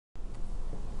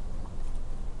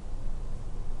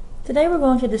Today we're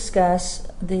going to discuss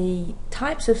the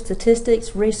types of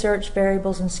statistics, research,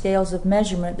 variables, and scales of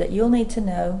measurement that you'll need to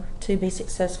know to be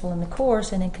successful in the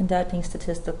course and in conducting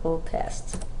statistical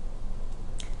tests.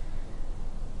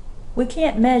 We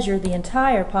can't measure the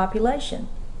entire population.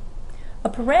 A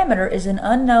parameter is an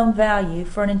unknown value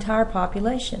for an entire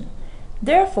population.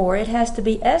 Therefore, it has to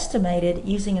be estimated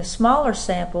using a smaller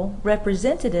sample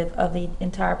representative of the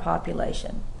entire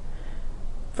population.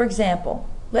 For example,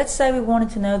 let's say we wanted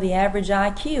to know the average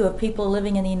IQ of people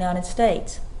living in the United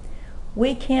States.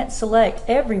 We can't select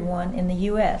everyone in the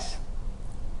U.S.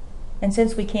 And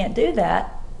since we can't do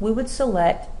that, we would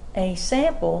select a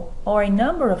sample or a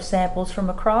number of samples from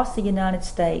across the United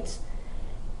States,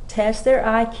 test their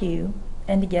IQ,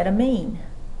 and to get a mean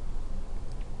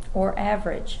or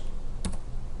average.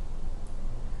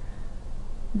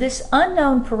 This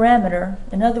unknown parameter,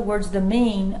 in other words the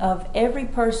mean of every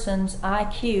person's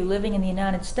IQ living in the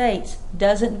United States,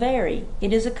 doesn't vary.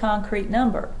 It is a concrete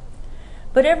number.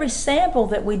 But every sample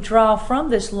that we draw from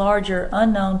this larger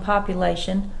unknown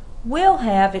population will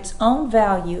have its own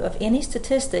value of any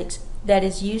statistics that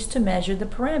is used to measure the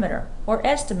parameter or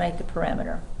estimate the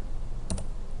parameter.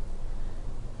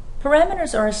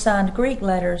 Parameters are assigned Greek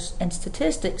letters and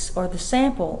statistics, or the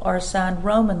sample, are assigned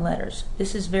Roman letters.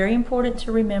 This is very important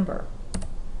to remember.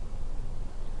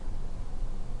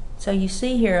 So you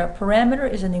see here, a parameter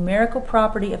is a numerical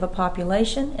property of a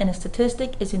population and a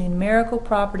statistic is a numerical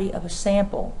property of a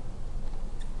sample.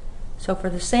 So for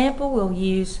the sample we'll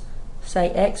use, say,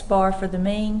 X bar for the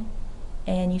mean,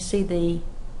 and you see the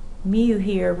mu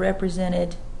here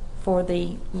represented for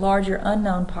the larger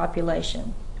unknown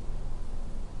population.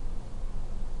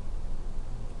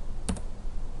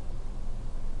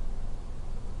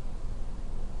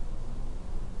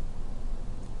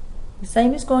 The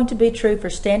same is going to be true for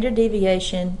standard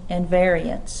deviation and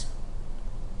variance.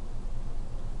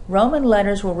 Roman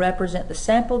letters will represent the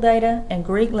sample data and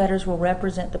Greek letters will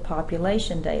represent the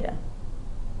population data.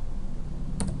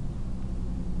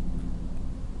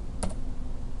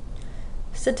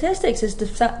 Statistics is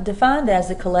defined as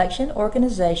the collection,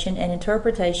 organization, and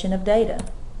interpretation of data.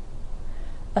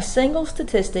 A single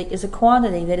statistic is a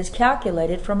quantity that is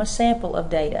calculated from a sample of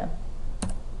data.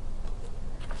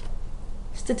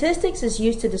 Statistics is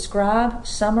used to describe,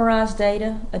 summarize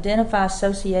data, identify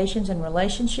associations and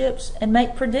relationships, and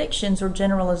make predictions or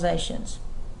generalizations.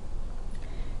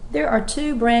 There are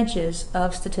two branches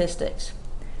of statistics.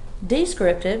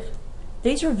 Descriptive,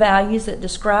 these are values that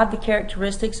describe the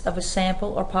characteristics of a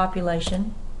sample or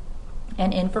population,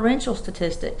 and inferential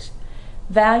statistics,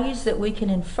 values that we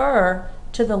can infer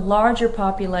to the larger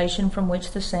population from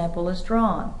which the sample is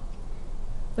drawn.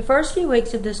 The first few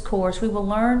weeks of this course we will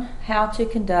learn how to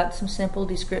conduct some simple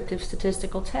descriptive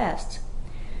statistical tests.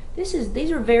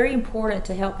 These are very important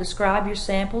to help describe your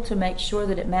sample, to make sure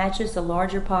that it matches the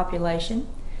larger population,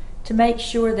 to make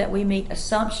sure that we meet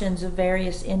assumptions of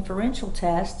various inferential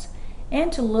tests,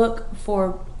 and to look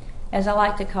for, as I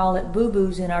like to call it,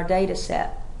 boo-boos in our data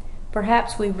set.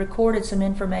 Perhaps we've recorded some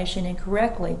information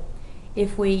incorrectly.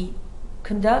 If we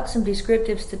conduct some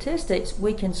descriptive statistics,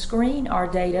 we can screen our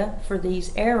data for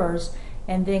these errors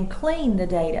and then clean the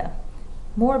data.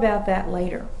 More about that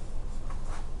later.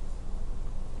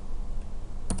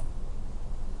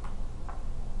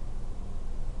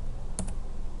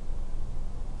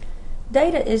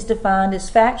 Data is defined as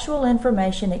factual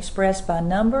information expressed by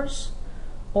numbers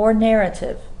or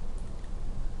narrative.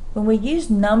 When we use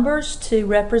numbers to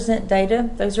represent data,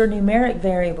 those are numeric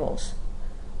variables.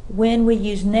 When we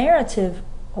use narrative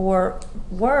or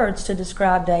words to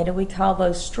describe data, we call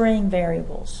those string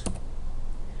variables.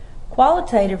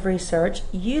 Qualitative research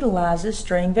utilizes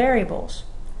string variables.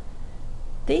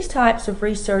 These types of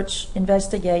research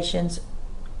investigations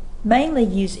mainly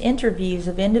use interviews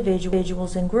of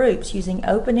individuals and groups using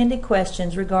open-ended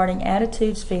questions regarding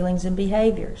attitudes, feelings, and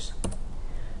behaviors.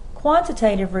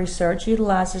 Quantitative research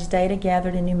utilizes data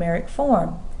gathered in numeric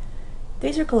form.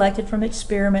 These are collected from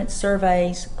experiments,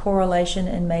 surveys, correlation,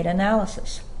 and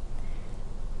meta-analysis.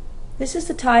 This is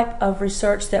the type of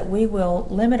research that we will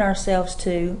limit ourselves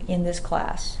to in this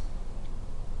class.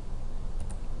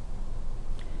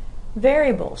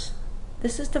 Variables.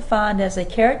 This is defined as a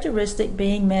characteristic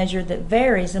being measured that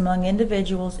varies among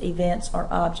individuals, events, or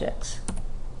objects.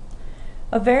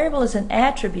 A variable is an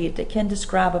attribute that can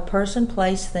describe a person,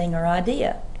 place, thing, or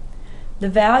idea. The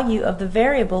value of the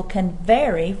variable can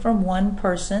vary from one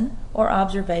person or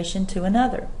observation to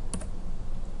another.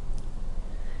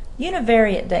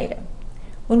 Univariate data.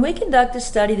 When we conduct a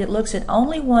study that looks at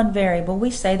only one variable, we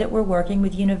say that we're working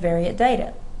with univariate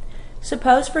data.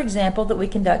 Suppose, for example, that we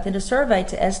conducted a survey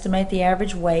to estimate the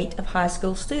average weight of high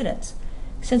school students.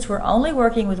 Since we're only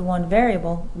working with one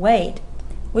variable, weight,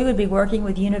 we would be working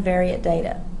with univariate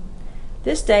data.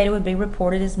 This data would be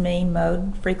reported as mean,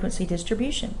 mode, frequency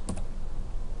distribution.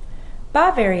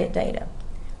 Bivariate data.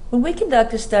 When we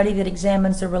conduct a study that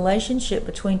examines the relationship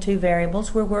between two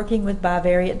variables, we're working with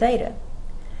bivariate data.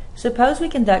 Suppose we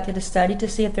conducted a study to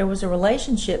see if there was a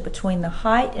relationship between the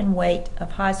height and weight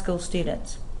of high school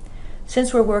students.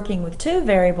 Since we're working with two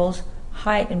variables,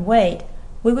 height and weight,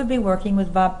 we would be working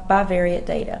with bivariate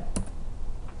data.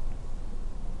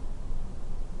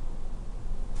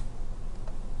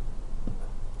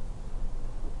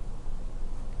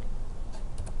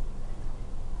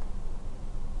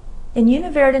 In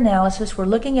univariate analysis, we're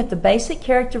looking at the basic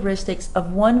characteristics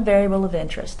of one variable of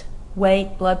interest: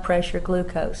 weight, blood pressure,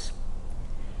 glucose.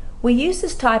 We use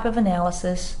this type of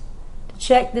analysis to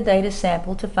check the data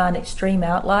sample to find extreme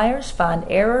outliers, find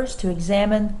errors, to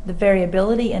examine the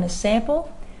variability in a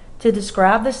sample, to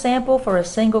describe the sample for a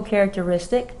single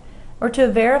characteristic, or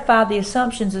to verify the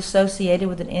assumptions associated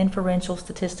with an inferential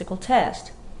statistical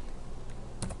test.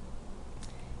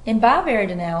 In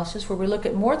bivariate analysis, where we look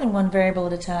at more than one variable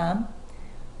at a time,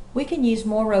 we can use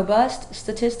more robust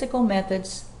statistical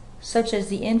methods such as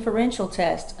the inferential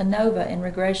test, ANOVA in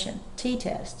regression,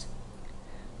 t-tests.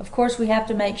 Of course, we have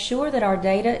to make sure that our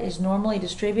data is normally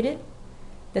distributed,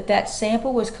 that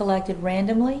sample was collected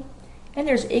randomly, and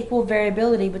there's equal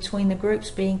variability between the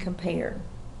groups being compared.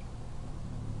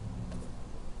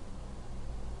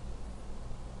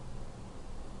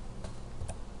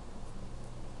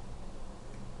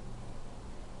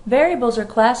 Variables are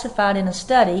classified in a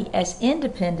study as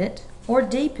independent or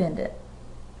dependent.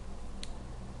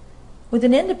 With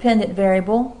an independent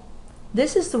variable,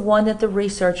 this is the one that the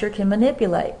researcher can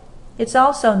manipulate. It's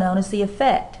also known as the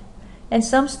effect, and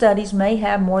some studies may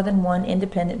have more than one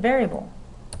independent variable.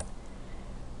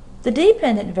 The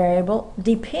dependent variable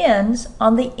depends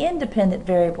on the independent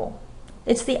variable.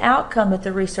 It's the outcome that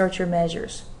the researcher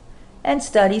measures, and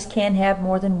studies can have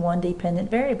more than one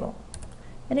dependent variable.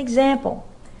 An example: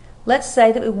 let's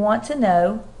say that we want to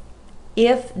know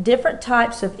if different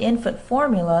types of infant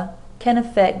formula can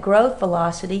affect growth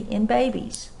velocity in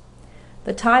babies.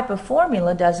 The type of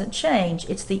formula doesn't change.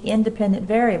 It's the independent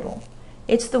variable.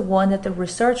 It's the one that the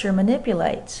researcher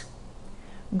manipulates.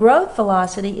 Growth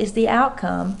velocity is the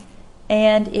outcome,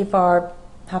 and if our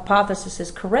hypothesis is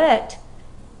correct,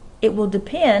 it will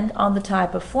depend on the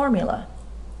type of formula.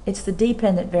 It's the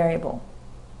dependent variable.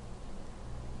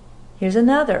 Here's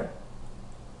another.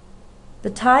 The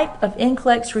type of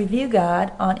NCLEX review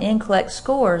guide on NCLEX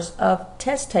scores of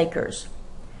test takers.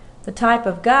 The type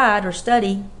of guide or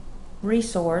study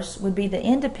resource would be the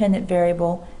independent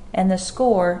variable, and the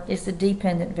score is the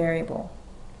dependent variable.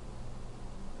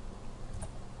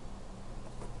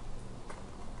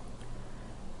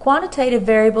 Quantitative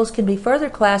variables can be further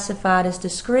classified as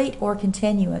discrete or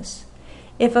continuous.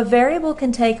 If a variable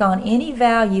can take on any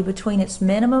value between its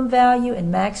minimum value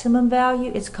and maximum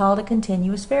value, it's called a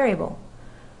continuous variable.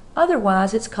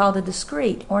 Otherwise, it's called a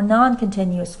discrete or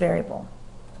non-continuous variable.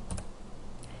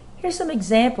 Here's some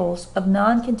examples of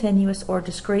non-continuous or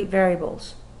discrete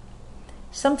variables.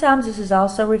 Sometimes this is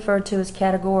also referred to as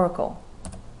categorical.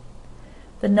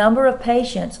 The number of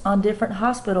patients on different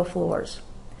hospital floors.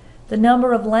 The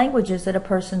number of languages that a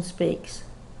person speaks.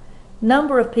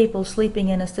 Number of people sleeping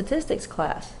in a statistics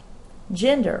class.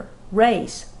 Gender,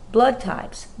 race, blood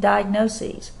types,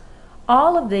 diagnoses.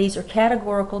 All of these are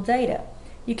categorical data.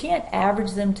 You can't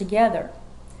average them together.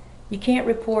 You can't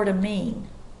report a mean.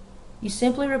 You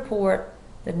simply report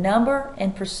the number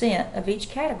and percent of each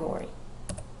category.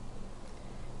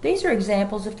 These are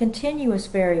examples of continuous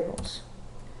variables.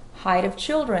 Height of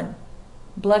children,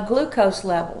 blood glucose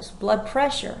levels, blood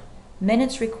pressure,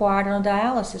 minutes required on a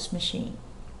dialysis machine.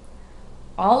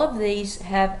 All of these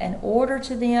have an order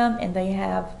to them, and they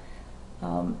have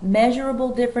measurable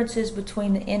differences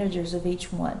between the integers of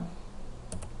each one.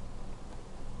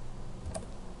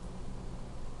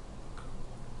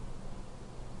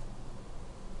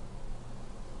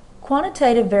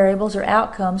 Quantitative variables or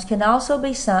outcomes can also be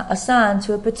assigned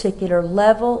to a particular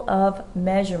level of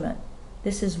measurement.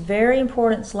 This is a very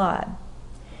important slide.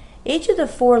 Each of the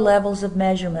 4 levels of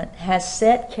measurement has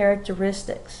set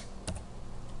characteristics.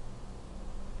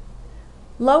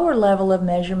 Lower level of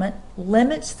measurement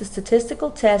limits the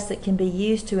statistical tests that can be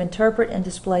used to interpret and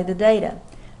display the data.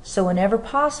 So whenever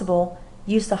possible,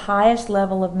 use the highest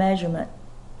level of measurement.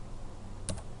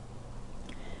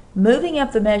 Moving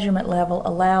up the measurement level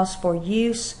allows for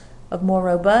use of more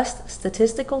robust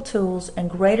statistical tools and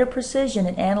greater precision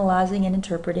in analyzing and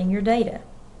interpreting your data.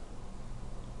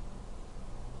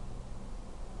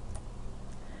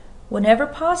 Whenever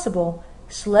possible,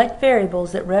 Select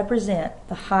variables that represent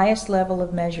the highest level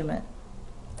of measurement.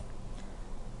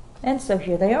 And so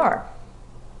here they are.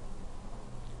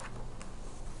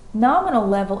 Nominal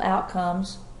level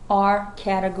outcomes are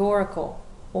categorical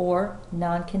or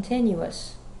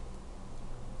non-continuous.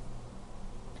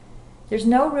 There's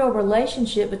no real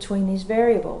relationship between these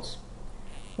variables.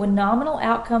 When nominal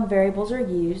outcome variables are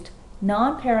used,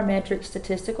 non-parametric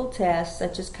statistical tests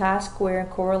such as chi-square and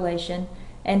correlation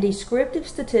and descriptive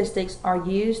statistics are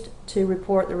used to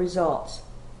report the results.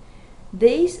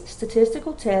 These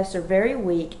statistical tests are very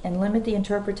weak and limit the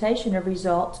interpretation of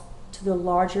results to the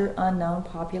larger unknown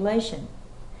population.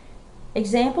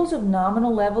 Examples of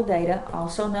nominal level data,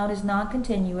 also known as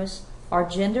non-continuous, are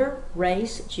gender,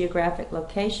 race, geographic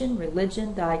location,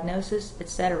 religion, diagnosis,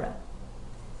 etc.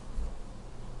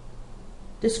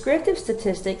 Descriptive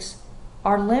statistics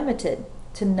are limited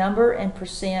to number and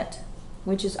percent,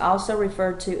 which is also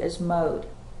referred to as mode.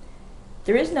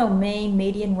 There is no mean,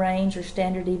 median, range, or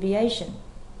standard deviation.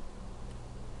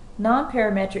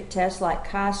 Non-parametric tests like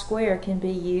chi-square can be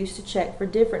used to check for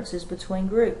differences between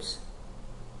groups.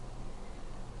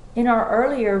 In our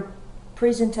earlier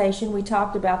presentation, we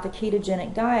talked about the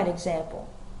ketogenic diet example.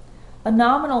 A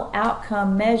nominal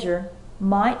outcome measure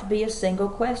might be a single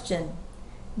question.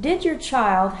 Did your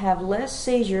child have less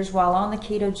seizures while on the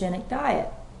ketogenic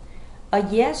diet? A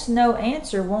yes-no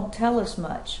answer won't tell us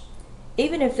much,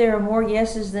 even if there are more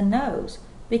yeses than nos,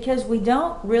 because we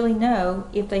don't really know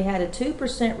if they had a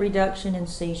 2% reduction in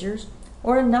seizures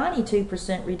or a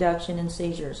 92% reduction in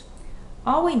seizures.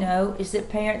 All we know is that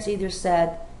parents either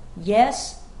said,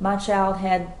 yes, my child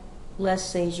had less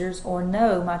seizures, or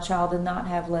no, my child did not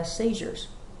have less seizures.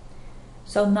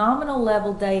 So nominal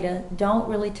level data don't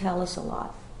really tell us a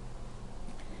lot.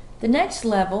 The next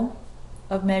level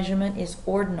of measurement is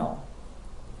ordinal.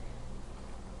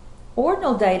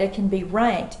 Ordinal data can be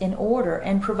ranked in order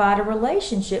and provide a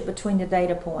relationship between the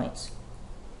data points.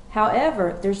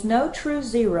 However, there's no true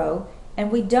zero,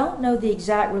 and we don't know the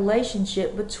exact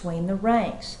relationship between the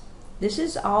ranks. This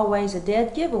is always a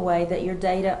dead giveaway that your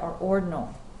data are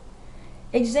ordinal.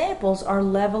 Examples are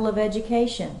level of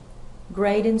education,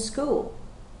 grade in school.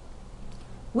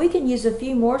 We can use a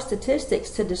few more statistics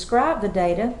to describe the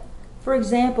data. For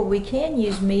example, we can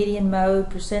use median, mode,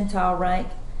 percentile rank,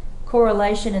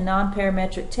 correlation, and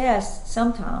non-parametric tests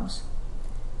sometimes.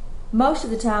 Most of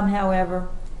the time, however,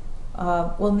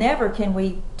 never can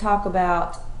we talk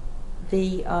about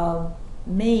the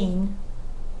mean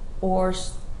or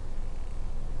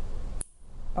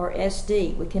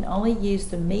SD. We can only use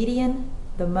the median,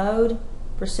 the mode,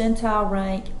 percentile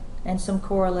rank, and some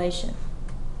correlation.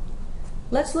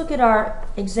 Let's look at our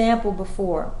example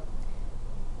before.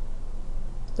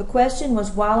 The question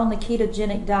was, while on the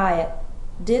ketogenic diet,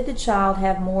 did the child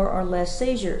have more or less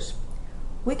seizures?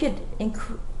 We could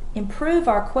improve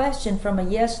our question from a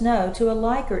yes-no to a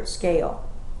Likert scale.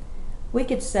 We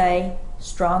could say,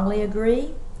 strongly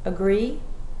agree, agree,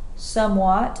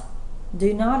 somewhat,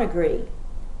 do not agree,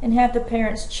 and have the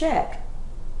parents check.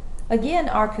 Again,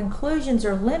 our conclusions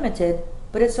are limited,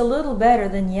 but it's a little better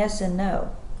than yes and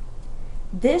no.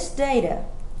 This data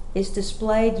is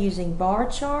displayed using bar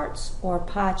charts or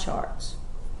pie charts.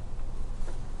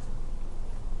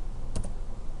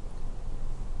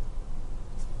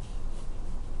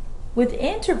 With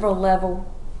interval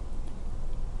level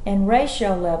and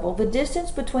ratio level, the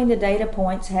distance between the data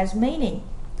points has meaning.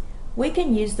 We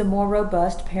can use the more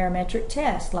robust parametric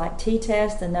tests like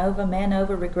t-test, ANOVA,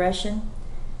 MANOVA, regression,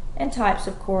 and types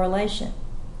of correlation.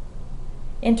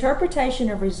 Interpretation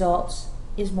of results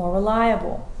is more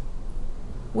reliable.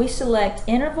 We select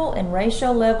interval and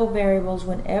ratio level variables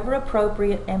whenever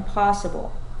appropriate and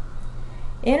possible.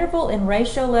 Interval and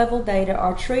ratio level data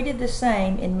are treated the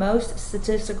same in most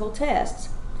statistical tests.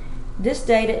 This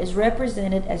data is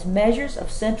represented as measures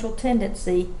of central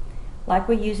tendency like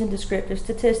we use in descriptive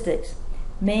statistics: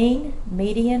 mean,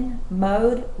 median,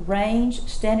 mode, range,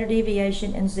 standard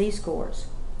deviation, and z-scores.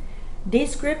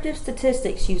 Descriptive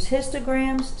statistics use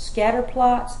histograms, scatter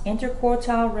plots,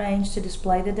 interquartile range to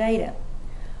display the data.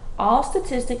 All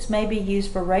statistics may be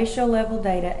used for ratio level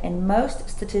data, and most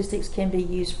statistics can be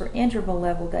used for interval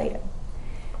level data.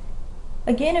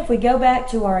 Again, if we go back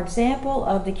to our example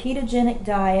of the ketogenic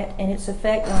diet and its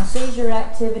effect on seizure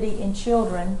activity in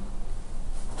children,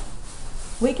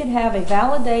 we can have a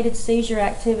validated seizure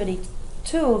activity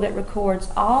tool that records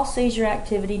all seizure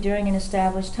activity during an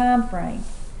established time frame.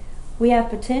 We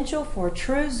have potential for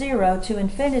true 0 to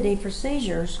infinity for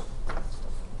seizures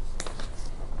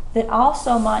that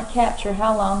also might capture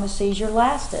how long the seizure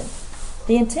lasted,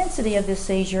 the intensity of the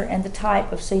seizure, and the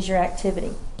type of seizure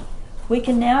activity. We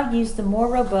can now use the more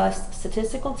robust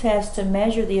statistical tests to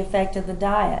measure the effect of the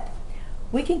diet.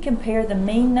 We can compare the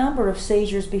mean number of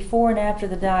seizures before and after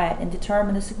the diet and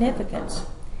determine the significance.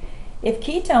 If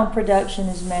ketone production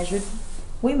is measured,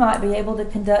 we might be able to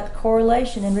conduct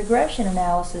correlation and regression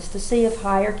analysis to see if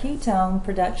higher ketone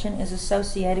production is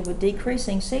associated with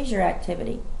decreasing seizure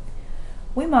activity.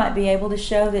 We might be able to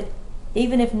show that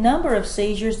even if number of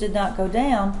seizures did not go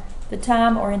down, the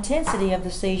time or intensity of the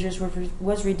seizures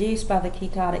was reduced by the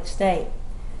ketotic state.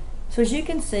 So as you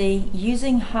can see,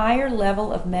 using higher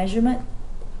level of measurement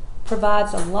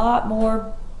provides a lot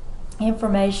more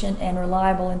information and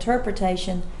reliable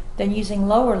interpretation than using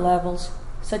lower levels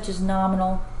such as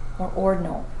nominal or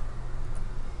ordinal.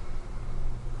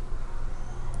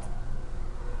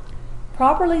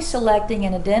 Properly selecting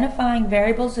and identifying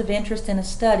variables of interest in a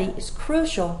study is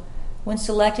crucial when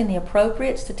selecting the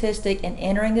appropriate statistic and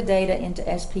entering the data into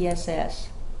SPSS.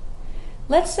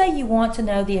 Let's say you want to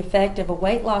know the effect of a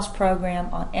weight loss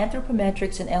program on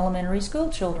anthropometrics in elementary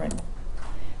school children.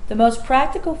 The most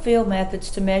practical field methods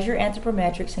to measure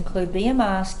anthropometrics include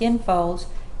BMI, skin folds,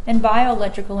 and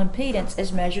bioelectrical impedance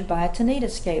as measured by a Tanita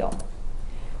scale.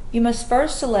 You must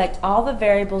first select all the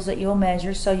variables that you'll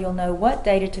measure so you'll know what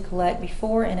data to collect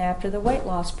before and after the weight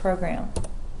loss program.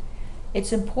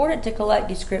 It's important to collect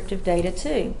descriptive data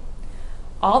too.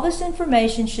 All this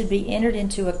information should be entered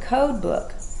into a code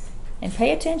book. And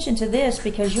pay attention to this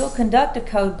because you'll conduct a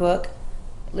code book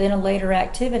in a later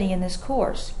activity in this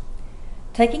course.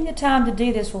 Taking the time to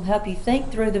do this will help you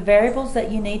think through the variables that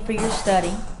you need for your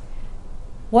study,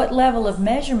 what level of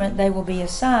measurement they will be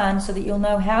assigned so that you'll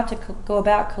know how to go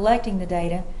about collecting the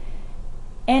data,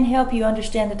 and help you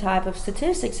understand the type of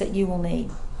statistics that you will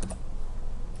need.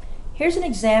 Here's an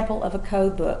example of a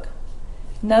code book.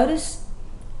 Notice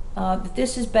that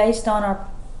this is based on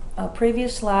our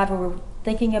previous slide where we're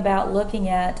thinking about looking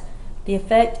at the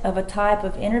effect of a type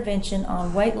of intervention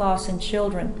on weight loss in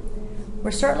children. We're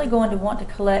certainly going to want to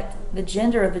collect the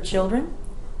gender of the children,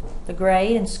 the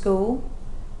grade in school,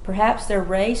 perhaps their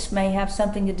race may have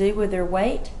something to do with their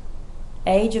weight,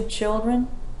 age of children,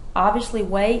 obviously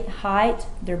weight, height,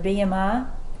 their BMI.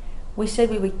 We said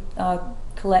we would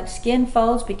collect skin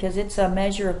folds because it's a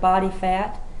measure of body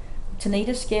fat.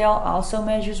 Tanita scale also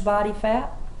measures body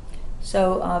fat.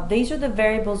 So these are the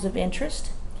variables of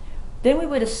interest. Then we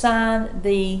would assign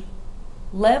the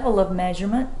level of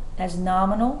measurement as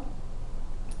nominal.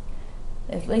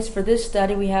 At least for this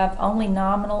study we have only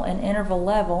nominal and interval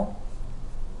level.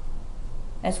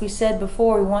 As we said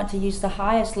before, we want to use the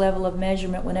highest level of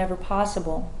measurement whenever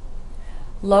possible.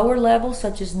 Lower levels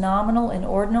such as nominal and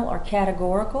ordinal are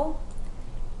categorical.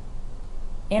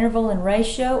 Interval and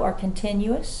ratio are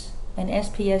continuous, and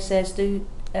SPSS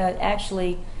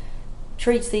actually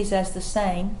treats these as the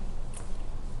same.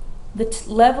 The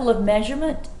level of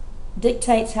measurement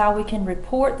dictates how we can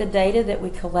report the data that we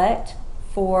collect.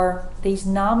 For these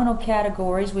nominal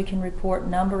categories, we can report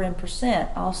number and percent,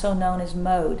 also known as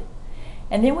mode.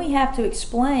 And then we have to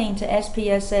explain to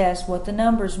SPSS what the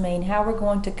numbers mean, how we're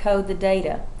going to code the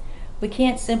data. We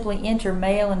can't simply enter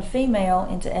male and female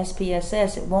into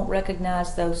SPSS. It won't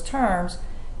recognize those terms.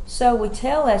 So we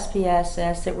tell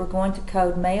SPSS that we're going to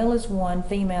code male as 1,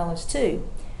 female as 2.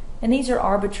 And these are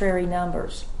arbitrary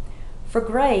numbers. For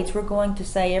grades, we're going to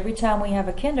say every time we have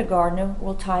a kindergartner,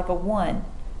 we'll type a 1.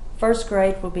 First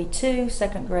grade will be 2,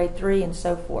 second grade 3, and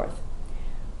so forth.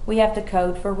 We have to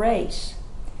code for race.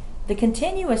 The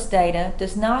continuous data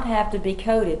does not have to be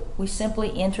coded. We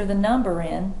simply enter the number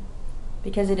in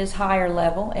because it is higher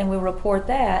level, and we'll report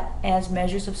that as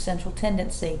measures of central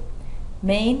tendency: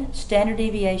 mean, standard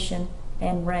deviation,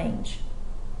 and range.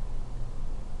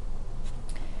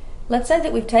 Let's say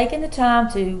that we've taken the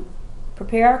time to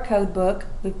prepare our code book,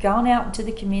 we've gone out into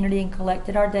the community and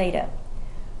collected our data.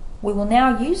 We will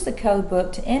now use the code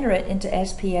book to enter it into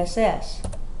SPSS.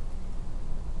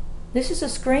 This is a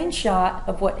screenshot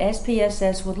of what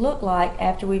SPSS would look like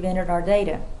after we've entered our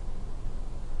data.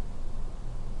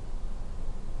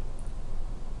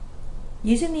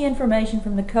 Using the information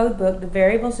from the code book, the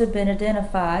variables have been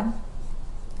identified,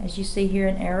 as you see here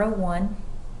in arrow 1.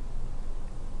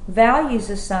 Values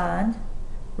assigned.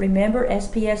 Remember,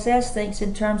 SPSS thinks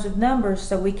in terms of numbers,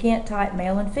 so we can't type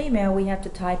male and female, we have to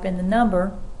type in the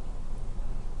number.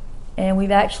 And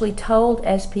we've actually told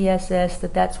SPSS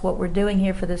that that's what we're doing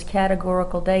here for this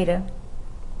categorical data.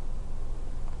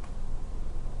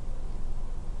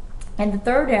 And the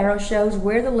third arrow shows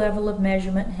where the level of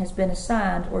measurement has been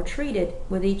assigned or treated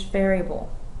with each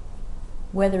variable.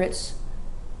 Whether it's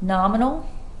nominal,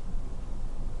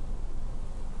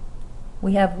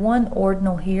 we have one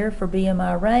ordinal here for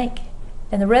BMI rank,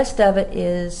 and the rest of it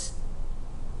is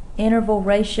interval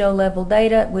ratio level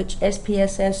data, which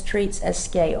SPSS treats as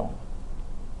scale.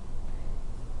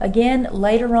 Again,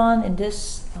 later on in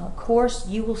this course,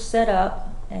 you will set up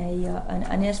an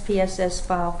SPSS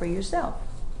file for yourself.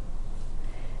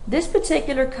 This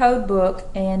particular code book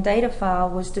and data file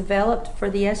was developed for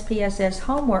the SPSS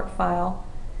homework file,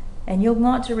 and you'll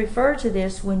want to refer to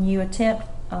this when you attempt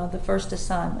the first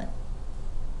assignment.